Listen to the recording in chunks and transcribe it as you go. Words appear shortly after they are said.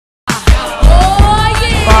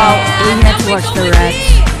watch the rats.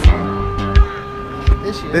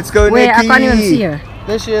 Let's go, Nicky. Wait, I can't even see her.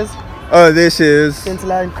 There she is. Oh, there she is.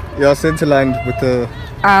 Centerline. Yeah, centerline with the...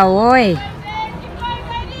 Ah, boy.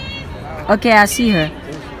 Okay, I see her.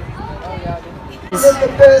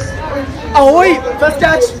 Oh, wait. First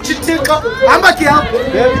catch. I'm back here.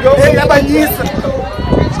 Let's go.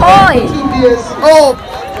 Oi! Oh.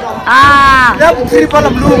 Ah!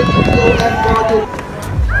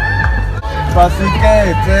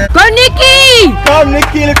 Go, Nicky! Come,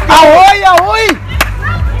 Nicky, let's go. Ahoy, ahoy.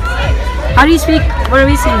 How do you speak? What are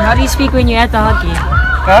we saying? How do you speak when you're at the hockey?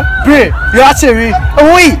 Huh? Bre, you are saying,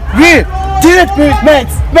 ahoy, bre. Did it, bre,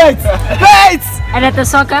 mates, mates, mates. And at the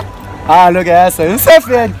soccer? Ah, look at that. It's so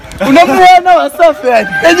fan. Number one, no, it's so fan.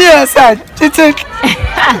 And you son.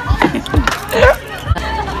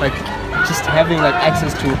 Like, just having like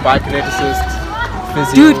access to biokineticists,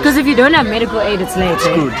 physio. Dude, because if you don't have medical aid, it's late. It's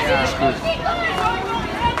good. Yeah, it's good.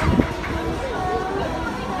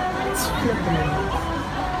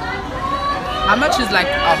 How much is like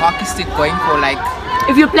a hockey stick going for? Like,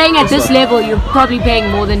 If you're playing at this level, you're probably paying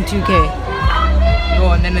more than 2K.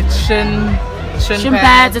 oh, and then it's shin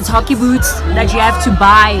Pads, it's hockey boots that you have to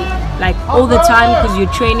buy like all the time because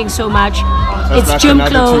you're training so much. It's like gym another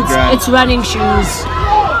clothes, $2,000. it's running shoes.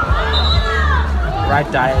 Right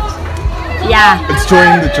diet. Yeah, It's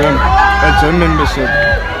joining the gym. A gym membership.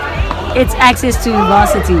 it's access to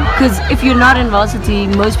varsity. Because if you're not in varsity,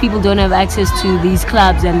 most people don't have access to these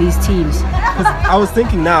clubs and these teams. I was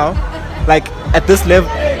thinking now, like at this level,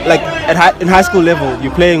 like in high school level,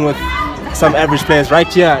 you're playing with some average players.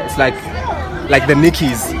 Right here, it's like the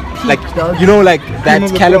Nickies, like you know, like that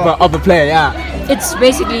caliber of a player. Yeah, It's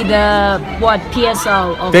basically the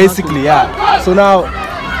PSL of basically, yeah. So now,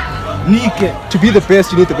 to be the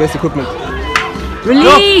best, you need the best equipment. hockey.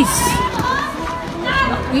 Release.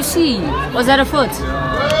 You see, was that a foot?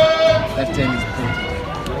 That 10 is good.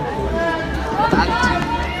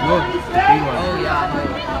 No, Oh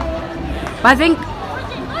yeah. But I think.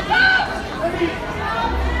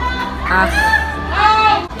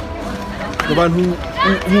 The one who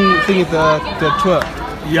thinks the tour.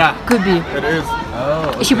 Yeah, Could be. it is.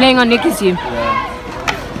 Oh. Is she playing on Nicky's team?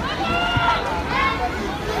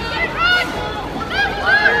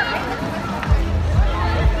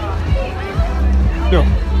 No.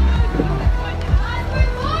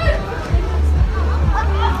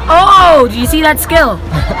 Oh, do you see that skill?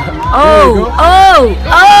 Oh.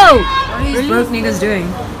 What are these broke niggas doing?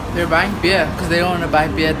 They're buying beer because they don't want to buy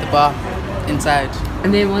beer at the bar inside.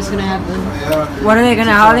 And then what's gonna happen? What are they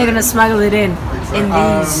gonna? How are they gonna smuggle it in?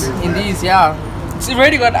 In these, yeah. It's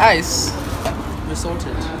already got ice. We're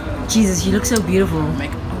sorted. Jesus, you look so beautiful.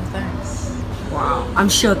 Make oh thanks. Wow, I'm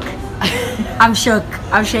shook. I'm shook.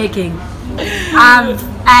 I'm shaking. I'm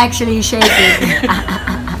actually shaking.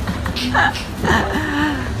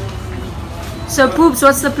 So Poops,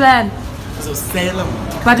 what's the plan? So Salem.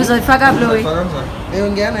 But is it fuck up, Louis?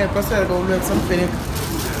 Ngiyangena epasela go look something.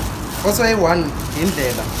 Also I one in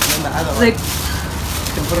there and the other one Like,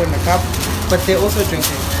 can put in a cup, but they also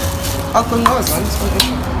drinking. Alcohol no, son.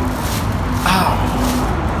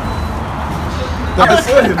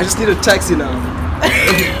 I just need a taxi now.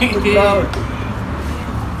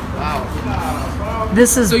 Wow.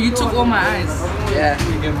 this is. So you took all my ice. Yeah.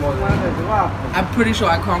 I'm pretty sure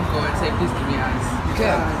I can't go and say please give me ice. You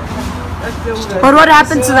can. But what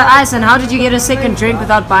happened to the ice, and how did you get a second drink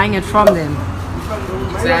without buying it from them?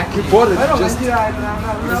 Exactly. Bought it, just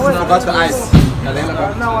forgot the ice.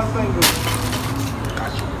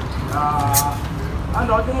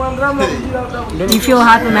 Do you feel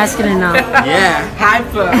hyper masculine now? Yeah.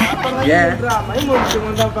 Hyper. Yeah.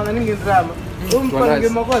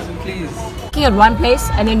 Please. Parking at one place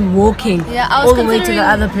and then walking Yeah, I was all the way to the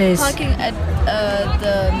other place. Parking at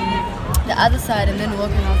the other side and then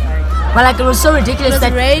walking off. But like it was so It ridiculous was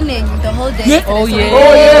that raining the whole day. Yeah. Oh yeah.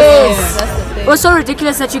 yes. That's the it thing. was so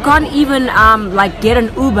ridiculous that you can't even like get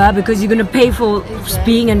an Uber because you're gonna pay for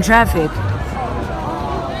being in traffic.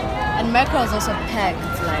 And Macro was also packed.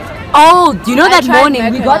 Like, Oh, you know I that tried morning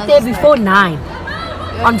we Macro got and there I was before like- 9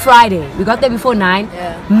 on Friday. We got there before 9.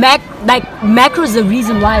 Yeah. Macro's the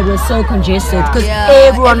reason why it was so congested because Yeah,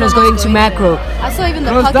 everyone was going to there. Macro. I saw even the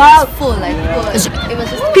Close parking down. was full. Like it was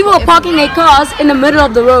just People were parking their cars in the middle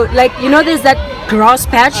of the road. Like you know, there's that grass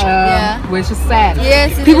patch. Yeah. Which is sad.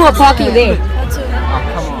 Yes. it People is. were parking there. That's so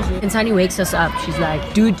And Sunny wakes us up. She's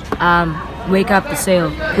like, dude, wake up the sale.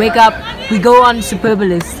 Wake up. We go on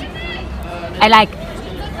Superbalist. And like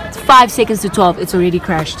 5 seconds to 12, it's already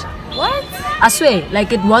crashed. What? I swear,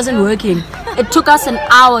 like it wasn't working. It took us an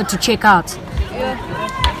hour to check out.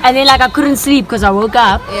 And then like I couldn't sleep because I woke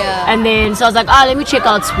up. Yeah. And then so I was like, let me check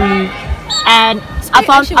out Spree. and I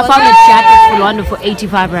found a jacket for London for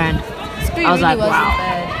 85 rand. Spree I was really like, wasn't wow.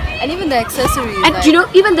 bad. And even the accessories. And like, you know,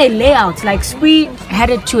 even their layouts, like Spree had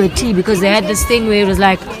it to a T because they had this thing where it was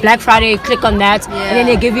like Black Friday, click on that, and then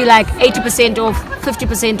they give you like 80% off,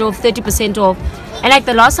 50% off, 30% off. And like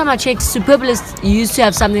the last time I checked, Superbalist used to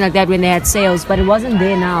have something like that when they had sales, but it wasn't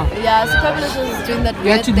there now. yeah, Superbalist was doing that.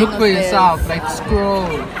 You had to weird look thing for of theirs. yourself, like scroll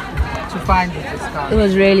to find the discount. It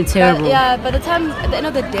was really terrible. But, yeah, by the time, at the end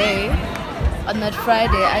of the day, on that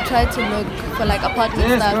Friday, I tried to look for like apartment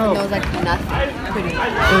stuff and there was like nothing pretty.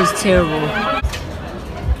 It was terrible.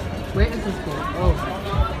 Where is this going?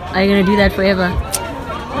 Oh. Are you gonna do that forever?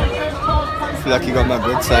 I feel like you got my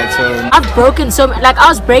good side, so I've broken so many, like I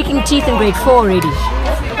was breaking teeth in grade 4 already.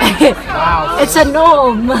 Wow. It's a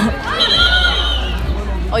norm.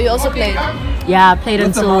 Oh, you also played? Yeah, I played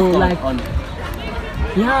until like.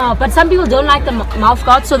 Yeah, but some people don't like the mouth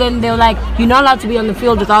guard, so then they're like, you're not allowed to be on the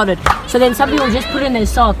field without it. So then some people just put it in their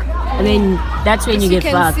sock, and then that's when you get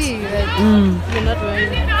can fucked. see that you're not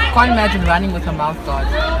wearing it. Can't imagine running with a mouth guard.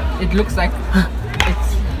 It looks like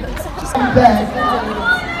it's just.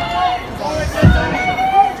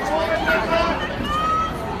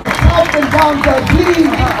 Up and down, so please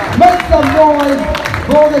make some noise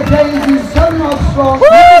for the Daisies, showing how strong.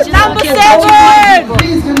 Number 7!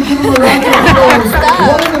 Please can you give them a round of applause?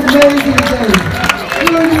 What an amazing day.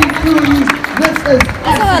 Truly, this is.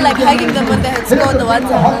 I saw her like hugging them when they had scored the one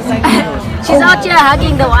time. I was like, no. She's out here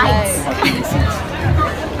hugging the whites.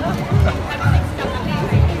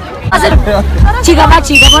 Chica,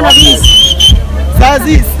 one of these.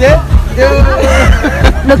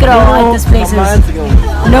 Look at how white this place is.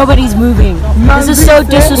 Nobody's moving. This is so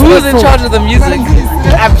disrespectful. Who's in charge of the music?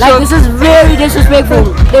 I'm Like sure this is very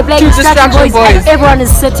disrespectful. They're playing Distraction Boys and everyone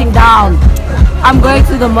is sitting down. I'm going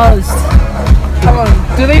through the most. Come on,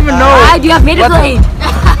 do they even know? Why do you have medical aid?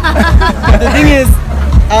 The thing is,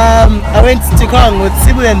 I went to Kong with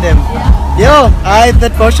Sibu and them. Yo,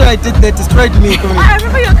 that voucher I did, they destroyed me. I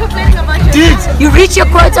remember you were complaining about your Dude, You reach your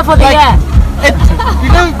quota for the year. you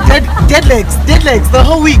know, dead legs, the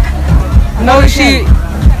whole week. No, she.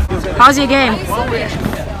 How's your game?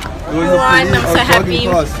 I'm so happy.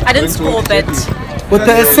 I didn't score, but With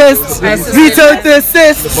the assist, Vito with the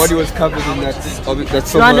assist. the body was covered in that Rwanda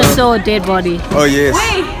silver. saw a dead body. Oh yes.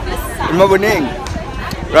 In Maboneng.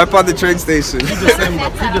 Right by the train station. December.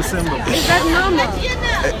 is that normal?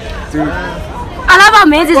 Dude. I love how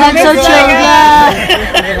Men's is like so chill.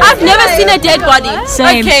 Yeah. I've never seen a dead body.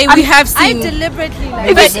 Same. Okay, we have I seen. deliberately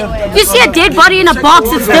If like. you, if you see a dead body in a box,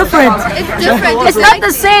 it's different. It's different. It's not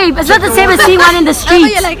the same. It's not the same as seeing one in the Oh,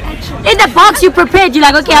 street. you're like, actually. In the box, you prepared. You're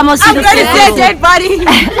like, okay, I'm gonna see I'm the gonna see a dead dead body.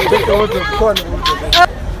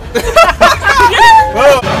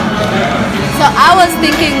 So I was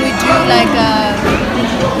thinking we do like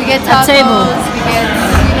we get tacos, table. we get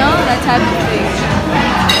that type of thing.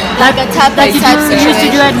 Like a tap Like like you type used to do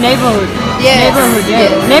situation. at neighborhood. Yes. Neighborhood, yeah.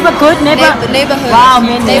 Yes. Neighborhood, Neighborhood. Wow,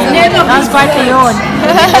 man. Neighborhood. That's quite the yawn.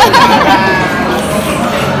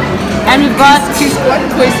 And we've got What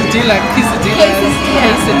quesadilla? Quesadillas.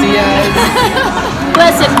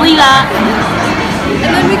 quesadilla. And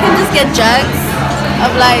then we can just get jugs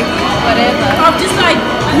of like whatever. Of just like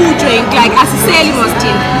who drink, like as a sailing was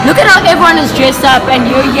team. Look at how everyone is dressed up and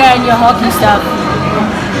you're here in your hockey stuff.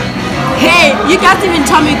 Hey, you guys even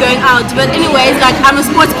tell me going out, but anyways, like I'm a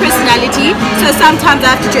sports personality, so sometimes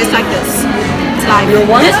I have to dress like this. It's like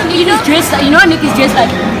This Nicky's dressed like, you know Nicky's dressed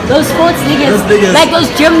like those sports niggas. Like those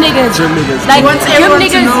gym niggas. Like wants gym everyone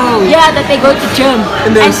to niggas, know. yeah, that they go to gym.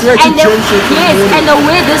 And they swear to gym shit. Yes, and they'll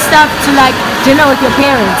wear this stuff to like dinner with your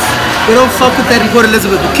parents. They don't fuck with that in Port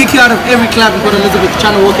Elizabeth. They'll kick you out of every club in Port Elizabeth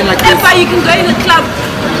trying to walk in like that's this. why you can go in the club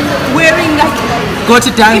wearing like Go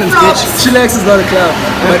to Diamonds, bitch. Chillax is not a club,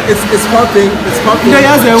 but it's popping. It's popping.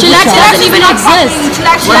 Chillax doesn't even exist.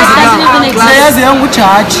 Chillax doesn't even exist.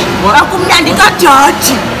 charge. akumnandi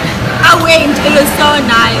kajaji. I went, it was so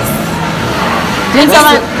nice. Then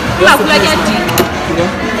someone,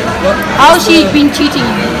 how she been cheating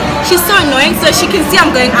you? She's so annoying, so she can see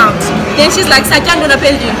I'm going out. Then she's like, Sajandona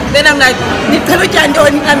building. Then I'm like,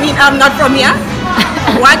 I mean, I'm not from here.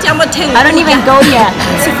 What I'm not telling I don't even go here.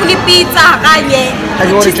 Sifuni pizza, kanye.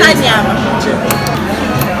 Chisanyama.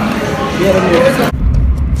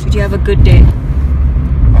 Did you have a good day?